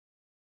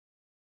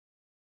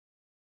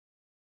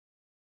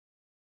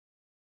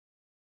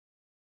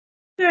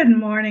Good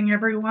morning,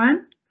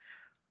 everyone.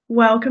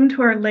 Welcome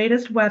to our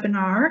latest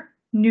webinar,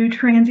 New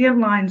Transient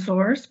Line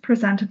Source,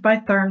 presented by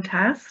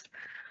Thermtest.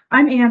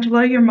 I'm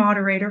Angela, your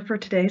moderator for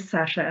today's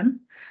session.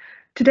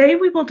 Today,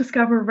 we will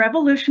discover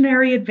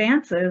revolutionary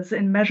advances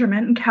in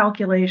measurement and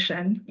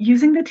calculation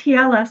using the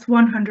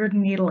TLS-100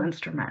 Needle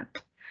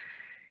instrument.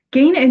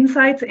 Gain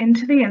insights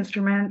into the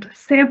instrument,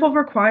 sample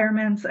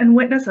requirements, and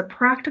witness a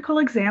practical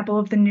example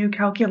of the new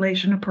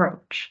calculation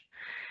approach.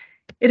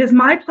 It is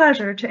my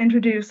pleasure to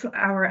introduce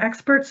our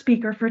expert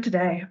speaker for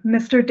today,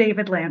 Mr.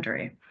 David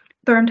Landry,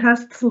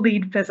 Thermtest's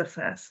lead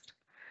physicist.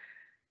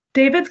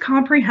 David's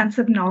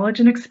comprehensive knowledge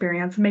and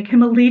experience make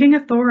him a leading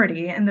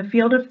authority in the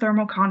field of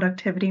thermal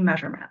conductivity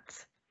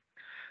measurements.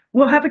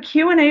 We'll have a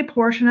Q&A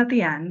portion at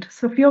the end,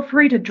 so feel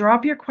free to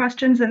drop your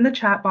questions in the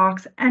chat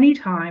box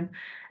anytime,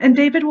 and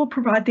David will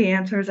provide the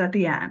answers at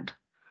the end.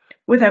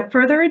 Without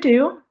further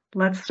ado,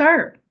 let's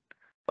start.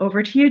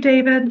 Over to you,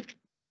 David.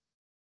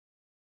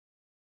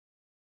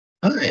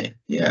 Hi,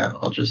 yeah,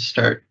 I'll just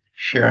start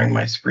sharing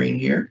my screen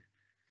here.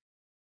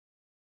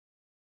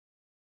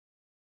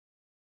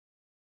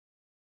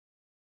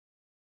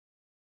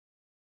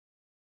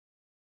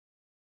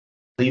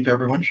 I believe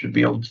everyone should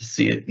be able to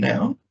see it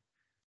now.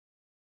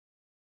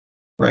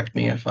 Correct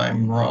me if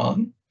I'm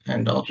wrong,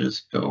 and I'll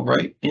just go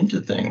right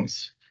into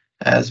things.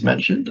 As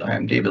mentioned, I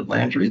am David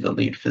Landry, the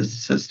lead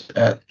physicist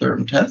at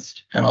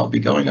Thermtest, and I'll be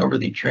going over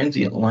the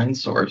Transient Line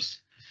Source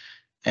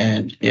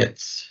and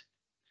its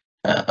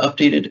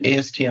updated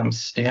ASTM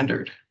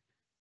standard.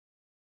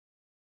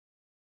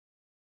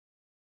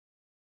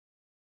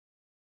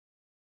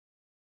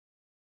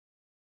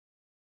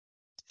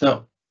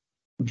 So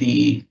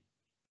the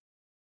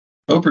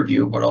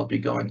overview of what I'll be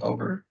going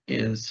over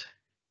is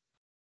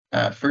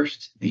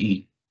first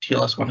the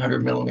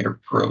TLS-100 millimeter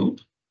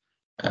probe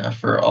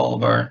for all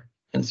of our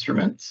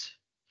instruments,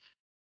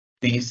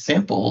 the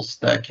samples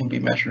that can be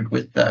measured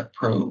with that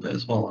probe,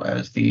 as well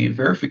as the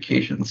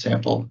verification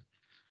sample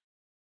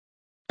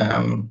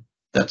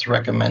that's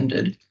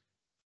recommended,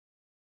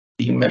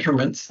 the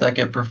measurements that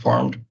get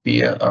performed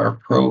via our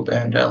probe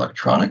and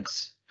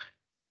electronics,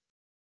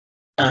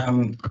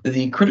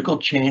 the critical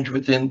change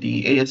within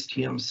the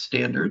ASTM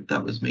standard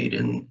that was made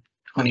in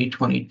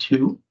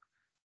 2022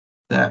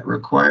 that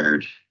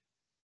required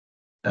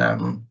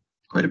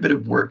quite a bit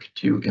of work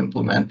to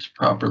implement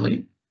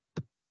properly,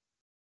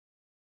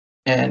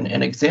 and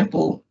an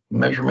example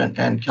measurement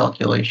and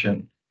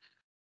calculation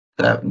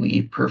that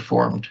we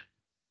performed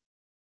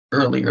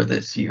earlier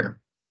this year.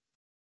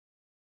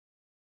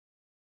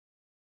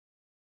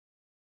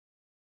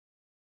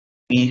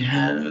 We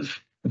have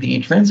the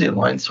transient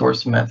line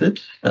source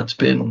method that's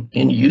been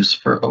in use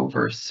for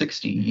over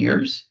 60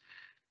 years.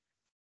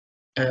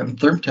 And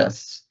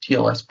Thermtest's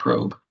TLS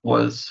probe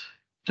was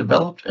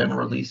developed and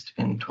released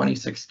in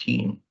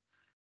 2016,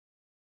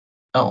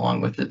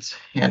 along with its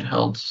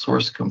handheld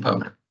source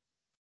component.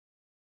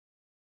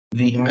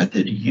 The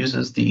method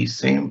uses the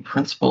same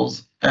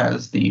principles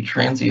as the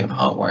transient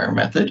hot wire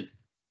method.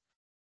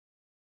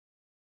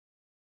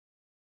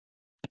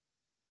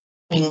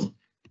 In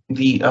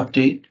the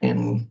update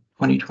in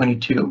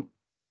 2022,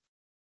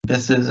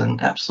 this is an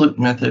absolute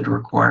method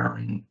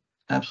requiring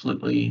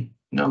absolutely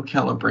no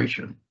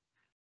calibration.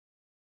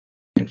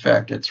 In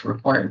fact, it's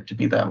required to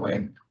be that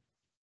way.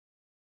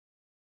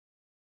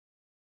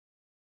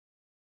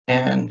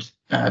 And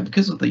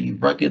because of the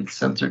rugged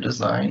sensor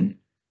design,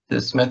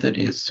 this method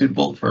is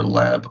suitable for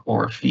lab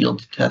or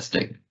field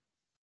testing.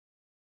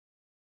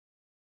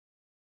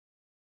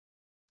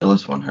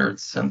 TLS-100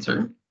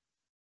 sensor.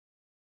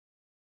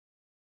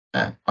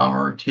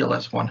 Our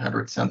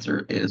TLS-100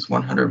 sensor is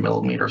 100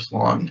 millimeters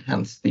long,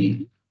 hence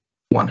the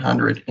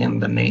 100 in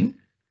the name,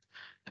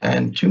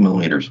 and 2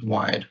 millimeters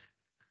wide.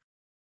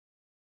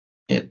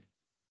 It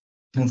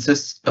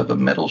consists of a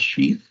metal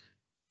sheath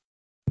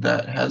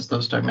that has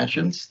those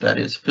dimensions that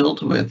is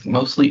filled with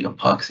mostly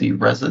epoxy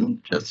resin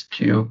just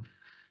to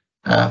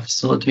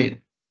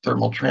facilitate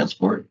thermal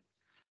transport.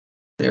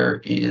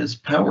 There is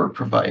power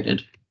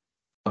provided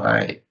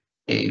by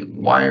a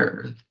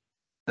wire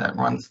that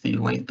runs the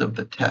length of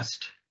the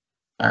test.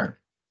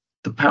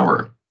 The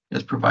power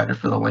is provided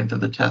for the length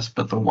of the test,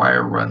 but the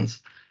wire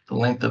runs the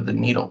length of the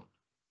needle.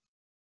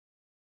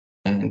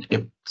 And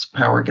its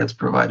power gets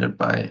provided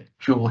by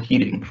joule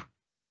heating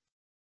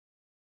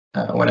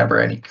whenever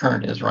any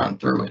current is run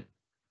through it.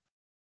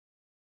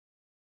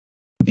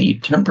 The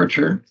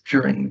temperature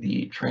during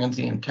the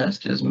transient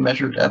test is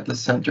measured at the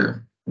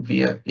center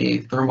via a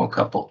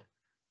thermocouple.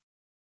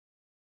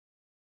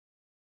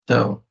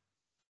 So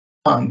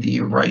on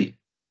the right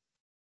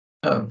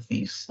of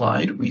the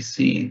slide, we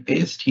see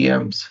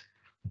ASTM's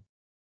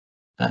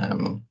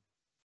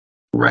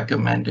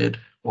recommended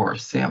or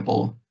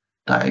sample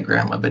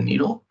diagram of a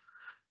needle,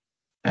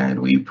 and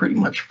we pretty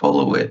much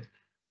follow it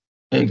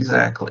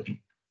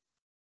exactly.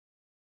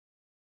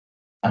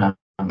 A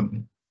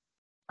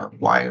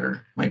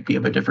wire might be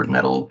of a different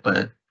metal,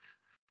 but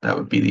that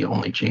would be the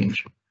only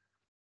change.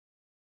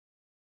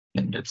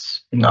 And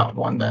it's not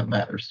one that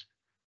matters.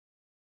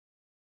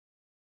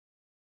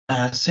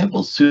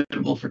 Samples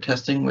suitable for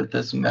testing with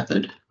this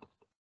method,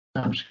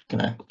 I'm just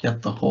going to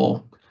get the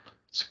whole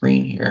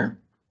screen here,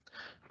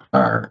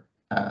 are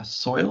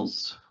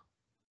soils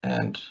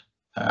and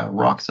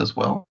rocks as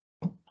well.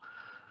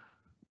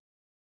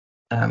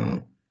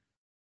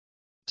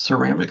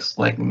 Ceramics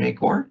like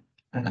Macor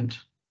and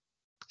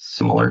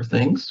similar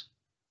things.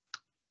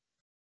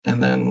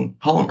 And then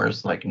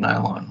polymers like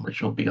nylon,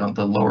 which will be on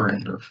the lower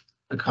end of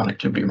the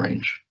conductivity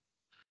range.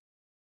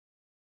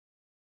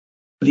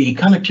 The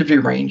conductivity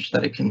range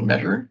that it can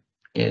measure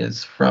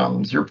is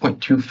from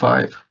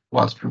 0.25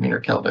 watts per meter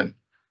Kelvin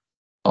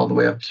all the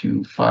way up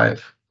to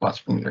 5 watts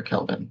per meter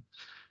Kelvin.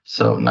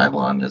 So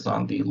nylon is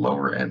on the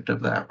lower end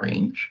of that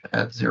range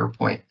at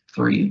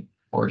 0.3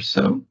 or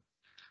so.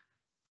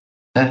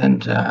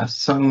 And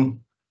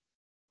some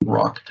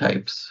rock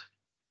types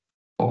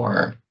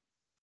or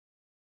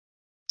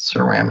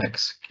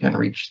ceramics can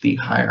reach the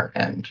higher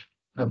end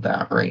of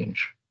that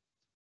range.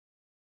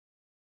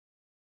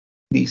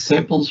 The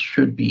samples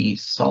should be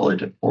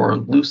solid or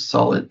loose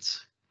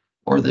solids,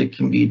 or they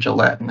can be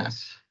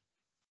gelatinous,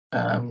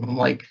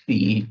 like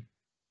the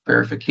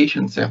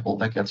verification sample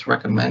that gets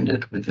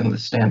recommended within the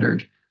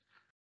standard,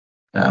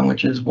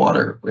 which is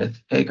water with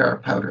agar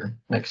powder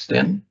mixed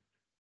in.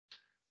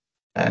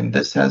 And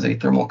this has a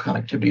thermal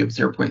conductivity of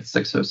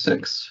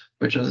 0.606,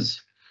 which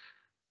is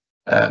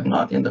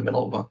not in the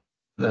middle of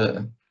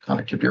the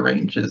conductivity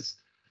range, is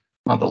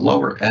on the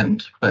lower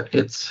end, but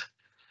it's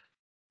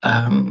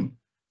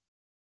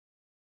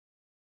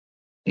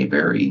a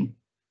very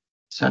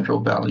central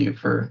value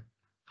for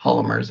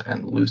polymers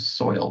and loose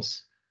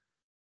soils,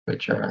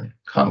 which are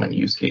common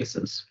use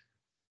cases.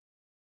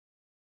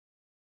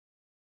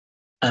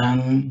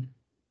 And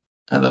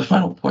the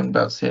final point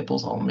about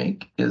samples I'll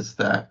make is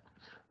that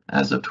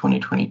as of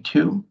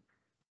 2022,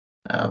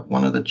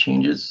 one of the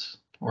changes,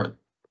 or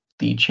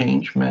the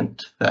change,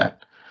 meant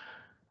that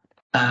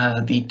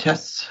the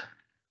tests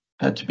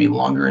had to be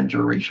longer in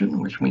duration,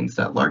 which means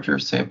that larger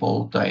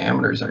sample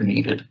diameters are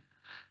needed.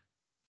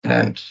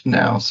 And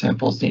now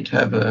samples need to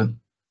have a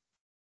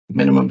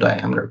minimum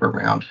diameter of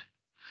around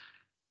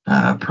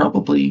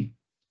probably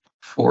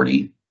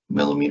 40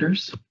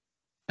 millimeters.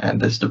 And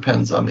this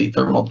depends on the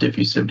thermal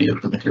diffusivity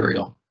of the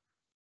material.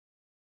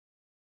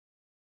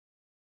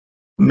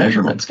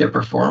 Measurements get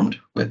performed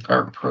with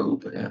our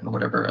probe and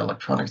whatever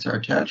electronics are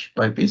attached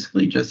by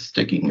basically just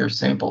sticking your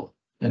needle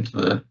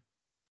into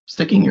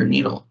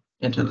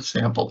the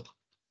sample.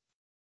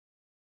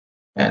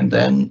 And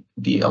then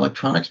the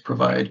electronics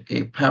provide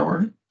a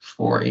power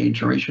for a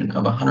duration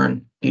of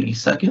 180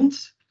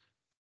 seconds,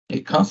 a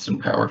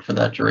constant power for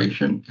that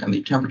duration, and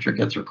the temperature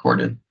gets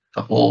recorded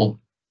the whole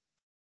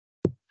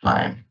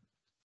time.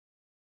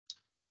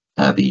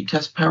 The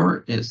test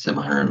power is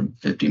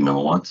 750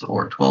 milliwatts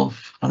or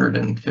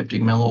 1250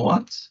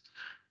 milliwatts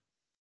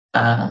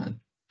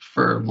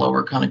for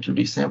lower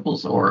conductivity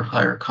samples or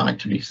higher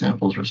conductivity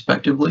samples,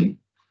 respectively.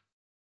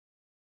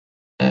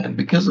 And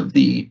because of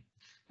the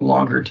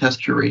longer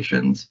test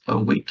durations, a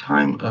wait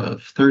time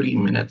of 30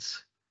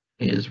 minutes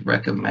is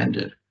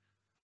recommended.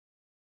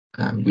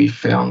 We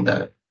found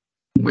that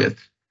with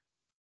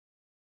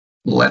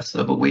less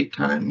of a wait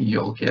time,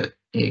 you'll get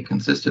a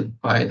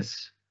consistent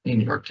bias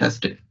in your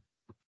testing.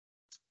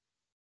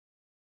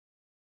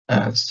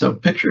 So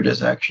pictured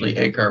is actually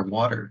agar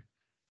water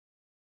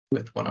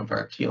with one of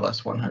our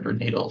TLS-100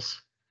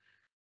 needles.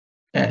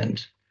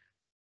 And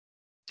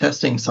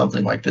testing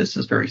something like this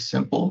is very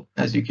simple,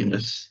 as you can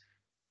just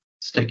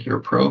stick your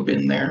probe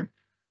in there.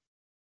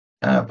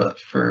 But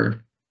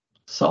for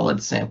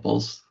solid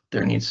samples,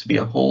 there needs to be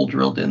a hole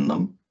drilled in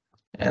them,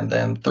 and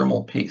then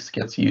thermal paste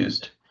gets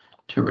used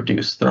to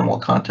reduce thermal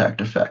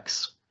contact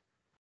effects.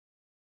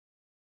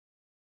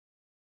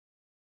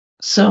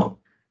 So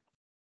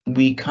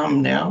we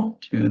come now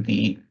to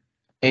the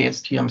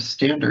ASTM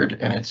standard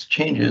and its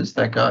changes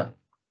that got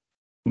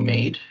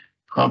made,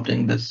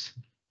 prompting this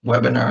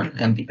webinar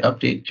and the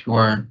update to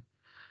our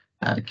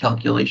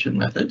calculation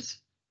methods.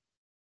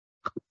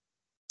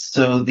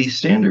 So the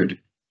standard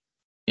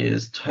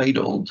is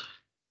titled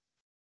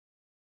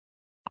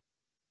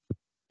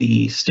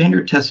The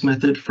Standard Test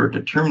Method for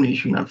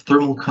Determination of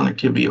Thermal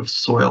Conductivity of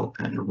Soil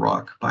and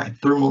Rock by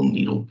Thermal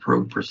Needle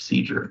Probe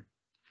Procedure.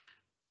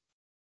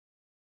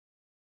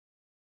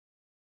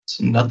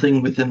 So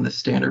nothing within the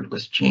standard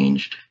was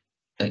changed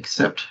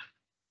except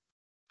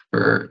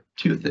for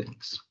two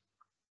things.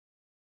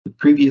 The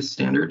previous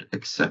standard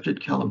accepted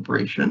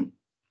calibration,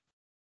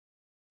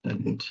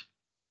 and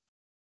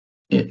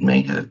it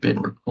may have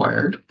been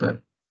required,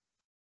 but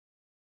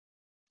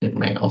it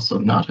may also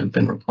not have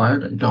been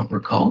required. I don't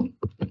recall.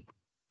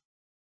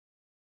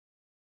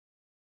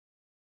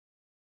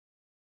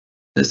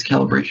 This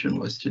calibration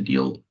was to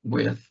deal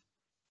with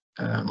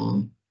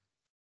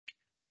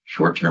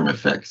short-term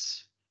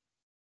effects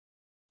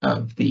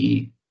of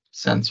the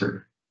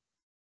sensor.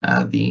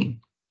 The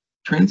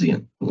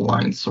transient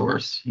line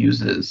source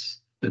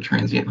uses the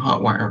transient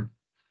hot wire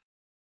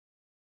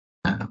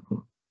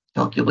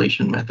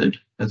calculation method,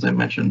 as I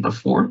mentioned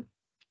before,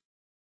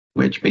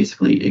 which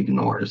basically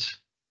ignores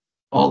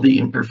all the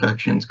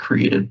imperfections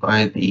created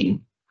by the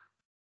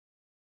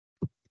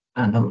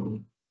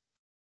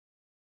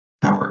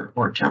power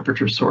or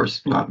temperature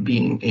source not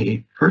being a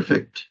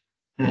perfect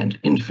and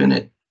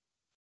infinite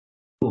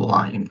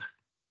line.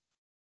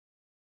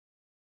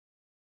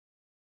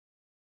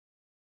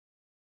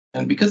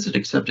 And because it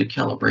accepted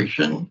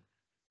calibration,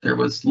 there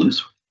was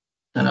loose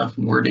enough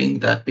wording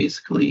that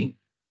basically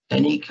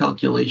any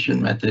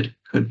calculation method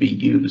could be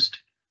used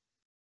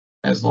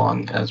as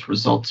long as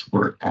results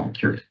were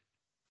accurate.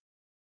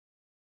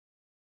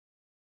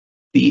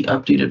 The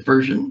updated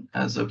version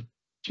as of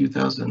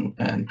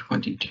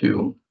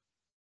 2022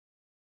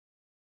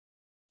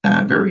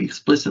 very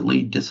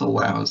explicitly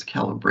disallows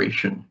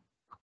calibration.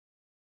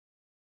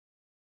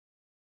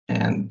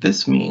 And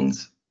this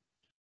means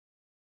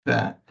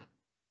that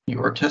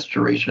your test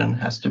duration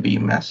has to be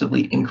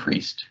massively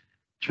increased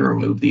to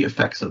remove the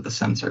effects of the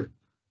sensor.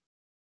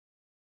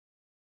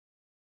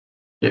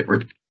 It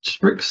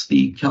restricts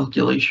the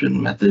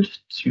calculation method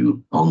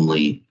to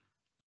only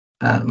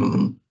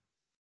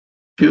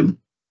two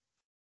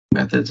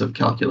methods of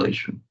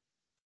calculation: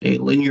 a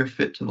linear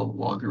fit to the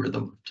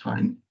logarithm of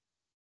time,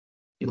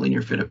 a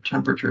linear fit of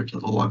temperature to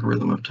the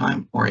logarithm of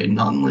time, or a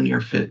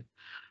nonlinear fit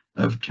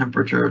of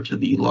temperature to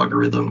the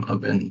logarithm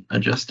of an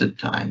adjusted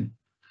time,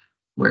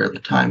 where the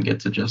time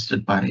gets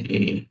adjusted by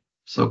a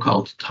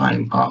so-called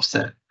time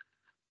offset,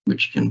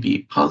 which can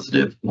be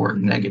positive or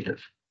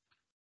negative.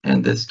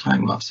 And this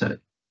time offset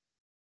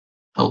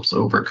helps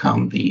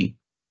overcome the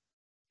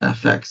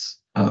effects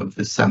of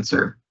the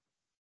sensor.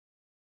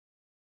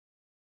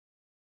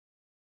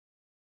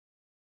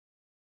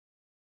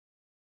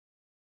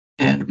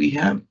 And we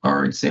have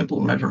our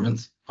example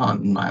measurements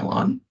on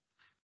nylon,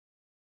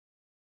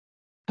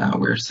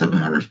 where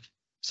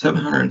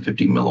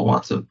 750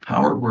 milliwatts of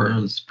power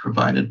was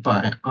provided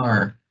by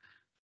our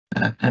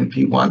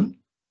MP1.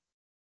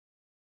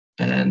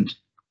 And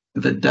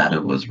the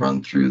data was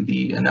run through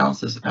the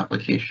analysis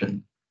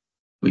application.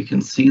 We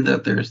can see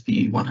that there's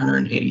the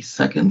 180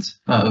 seconds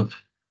of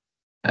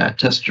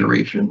test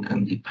duration,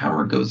 and the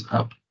power goes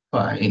up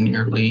by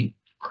nearly,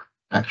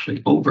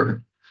 actually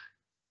over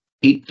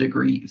 8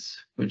 degrees,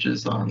 which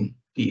is on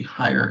the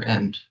higher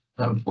end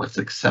of what's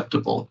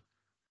acceptable.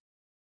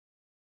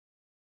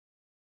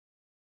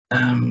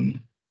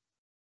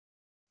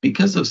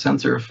 Because of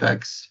sensor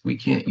effects, we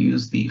can't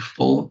use the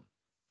full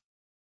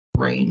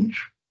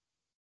range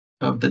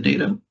of the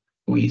data.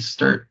 We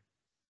start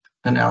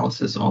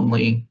analysis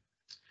only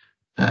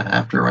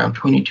after around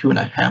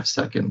 22.5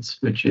 seconds,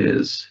 which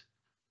is,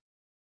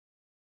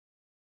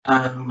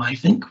 I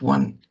think,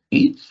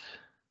 1/8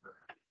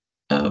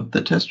 of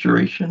the test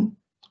duration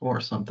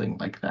or something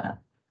like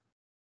that.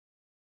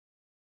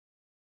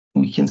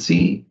 We can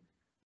see,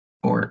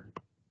 or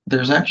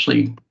there's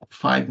actually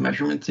 5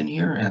 measurements in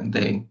here, and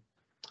they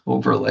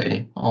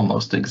overlay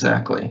almost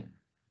exactly.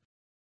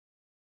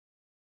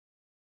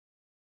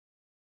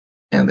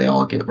 And they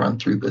all get run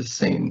through the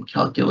same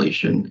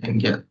calculation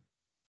and get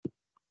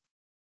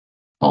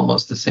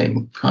almost the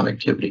same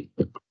connectivity.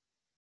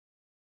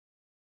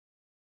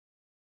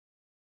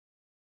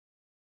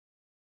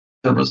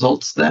 The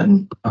results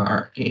then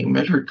are a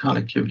measured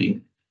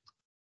connectivity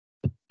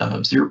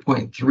of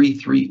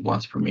 0.33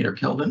 watts per meter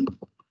Kelvin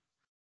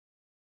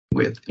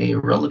with a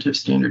relative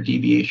standard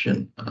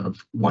deviation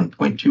of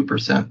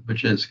 1.2%,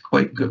 which is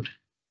quite good.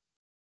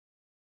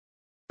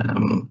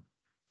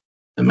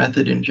 The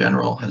method in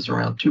general has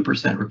around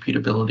 2%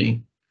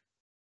 repeatability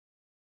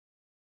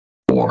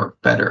or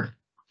better,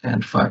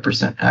 and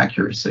 5%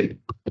 accuracy.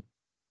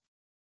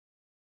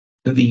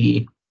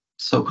 The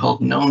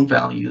so-called known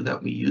value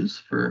that we use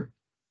for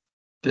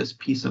this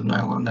piece of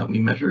nylon that we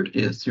measured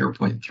is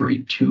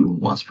 0.32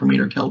 watts per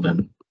meter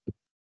Kelvin.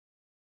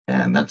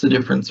 And that's a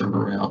difference of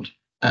around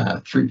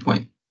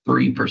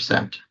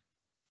 3.3%.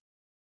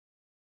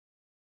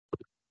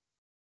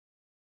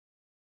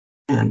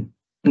 And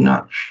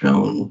not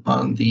shown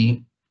on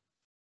the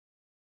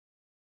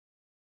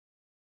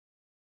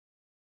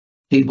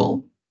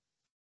table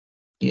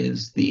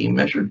is the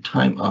measured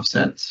time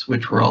offsets,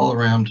 which were all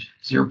around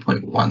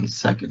 0.1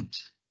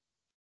 seconds.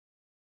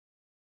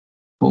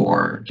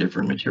 For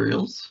different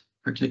materials,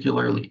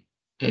 particularly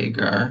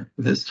agar,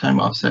 this time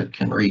offset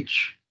can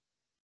reach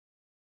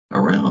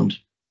around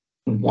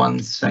 1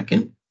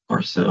 second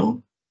or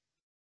so,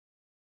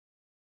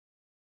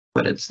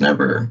 but it's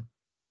never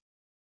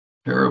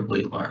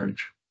terribly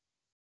large.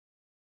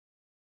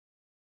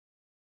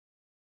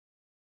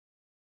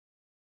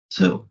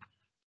 So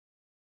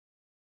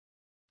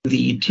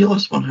the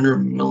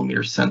TLS-100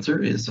 millimeter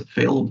sensor is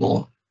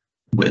available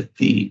with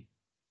the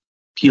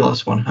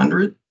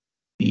TLS-100,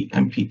 the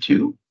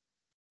MP2,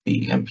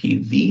 the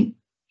MPV,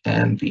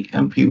 and the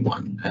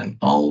MP1, and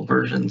all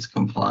versions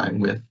comply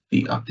with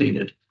the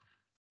updated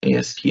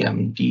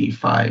ASTM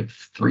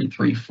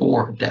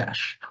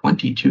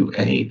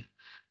D5334-22A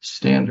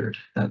standard.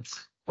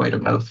 That's quite a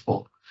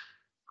mouthful.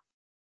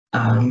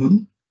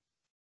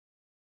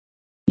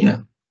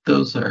 Yeah,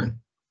 those are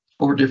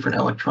 4 different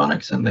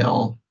electronics, and they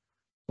all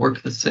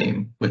work the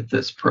same with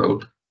this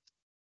probe.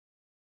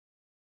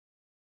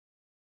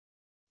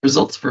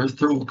 Results for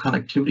thermal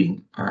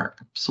conductivity are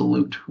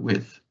absolute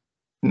with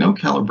no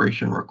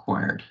calibration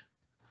required.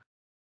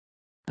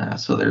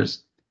 So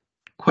there's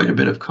quite a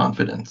bit of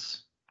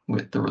confidence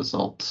with the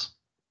results.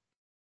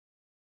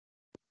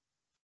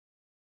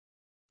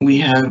 We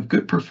have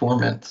good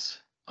performance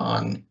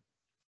on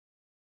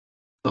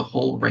the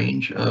whole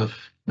range of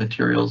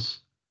materials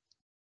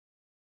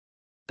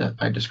that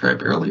I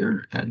described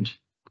earlier, and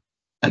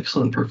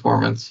excellent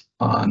performance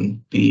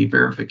on the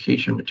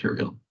verification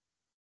material,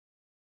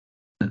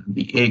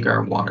 the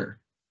agar water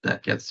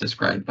that gets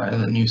described by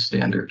the new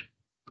standard,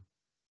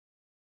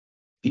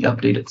 the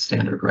updated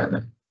standard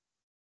rather.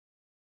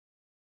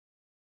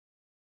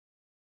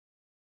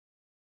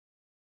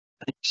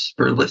 Thanks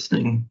for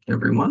listening,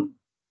 everyone.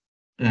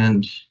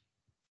 And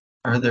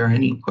are there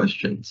any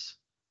questions?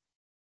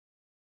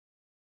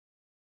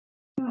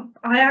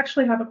 I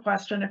actually have a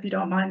question, if you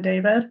don't mind,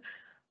 David.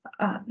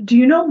 Do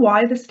you know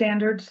why the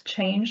standards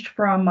changed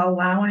from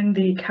allowing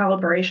the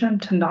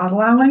calibration to not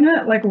allowing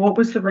it? Like, what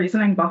was the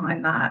reasoning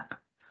behind that?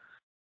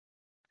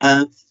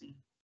 I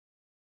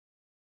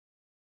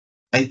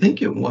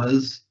think it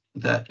was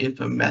that if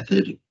a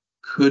method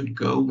could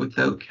go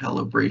without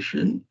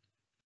calibration,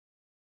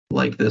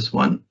 like this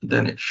one,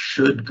 then it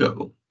should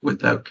go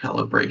without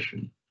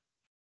calibration.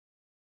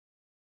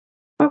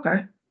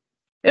 Okay,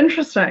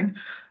 interesting.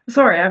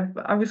 Sorry,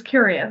 I was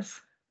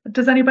curious.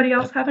 Does anybody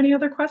else have any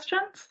other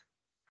questions?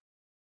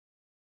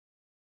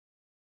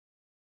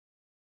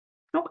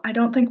 Nope, I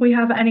don't think we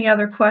have any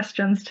other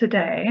questions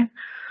today,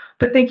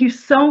 but thank you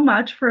so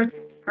much for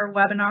our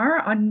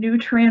webinar on new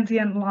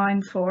transient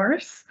line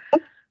source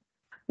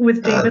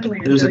with David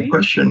Landry. There's a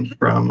question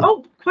from...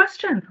 Oh,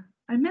 question.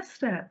 I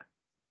missed it.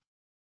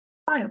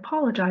 I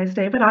apologize,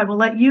 David. I will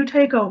let you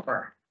take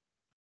over.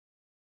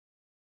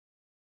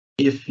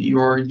 If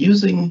you're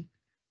using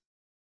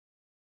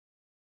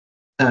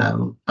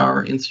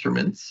our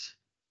instruments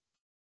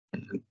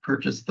and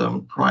purchased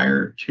them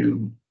prior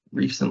to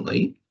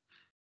recently,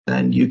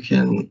 then you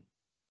can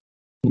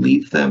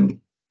leave them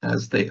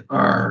as they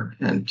are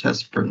and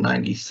test for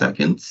 90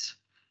 seconds.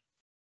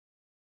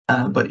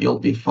 But you'll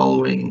be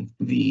following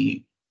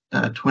the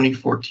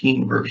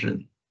 2014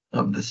 version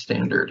of the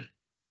standard.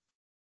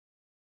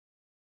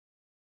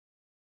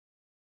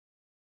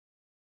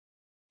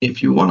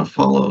 If you want to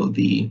follow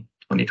the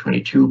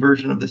 2022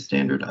 version of the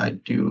standard, I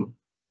do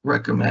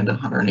recommend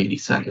 180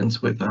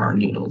 seconds with our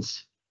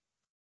needles.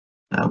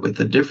 With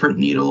a different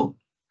needle,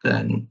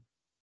 then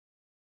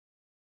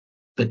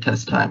the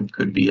test time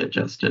could be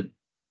adjusted.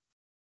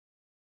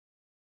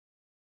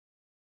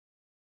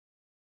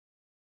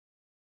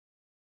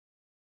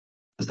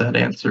 Does that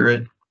answer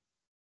it?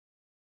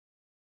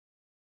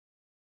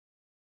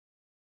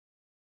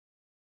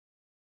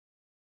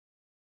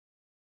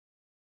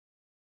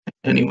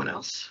 Anyone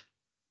else?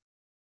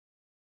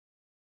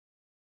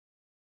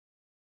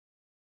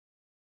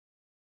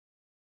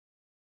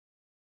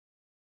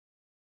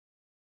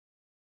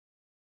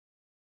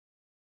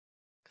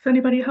 Does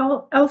anybody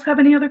else have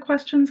any other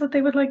questions that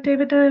they would like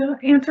David to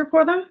answer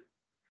for them?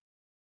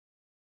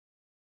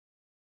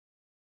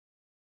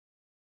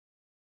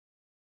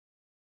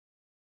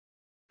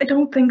 I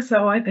don't think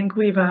so. I think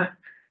we've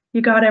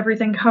you got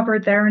everything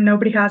covered there and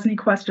nobody has any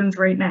questions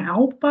right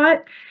now.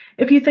 But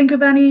if you think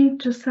of any,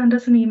 just send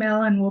us an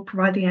email and we'll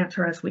provide the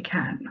answer as we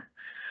can.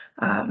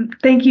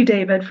 Thank you,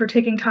 David, for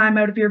taking time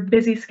out of your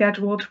busy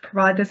schedule to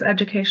provide this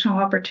educational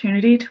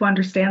opportunity to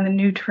understand the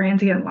new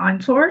transient line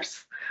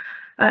source.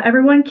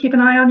 Everyone, keep an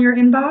eye on your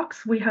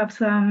inbox. We have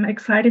some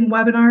exciting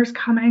webinars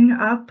coming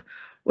up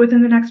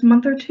within the next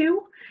month or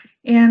two,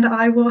 and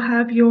I will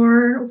have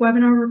your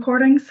webinar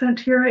recording sent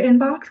to your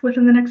inbox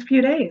within the next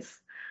few days.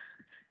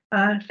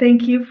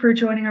 Thank you for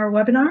joining our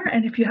webinar,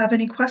 and if you have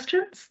any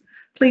questions,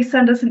 please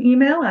send us an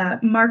email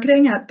at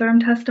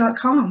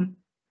marketing@thermtest.com.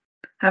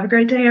 Have a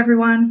great day,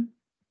 everyone.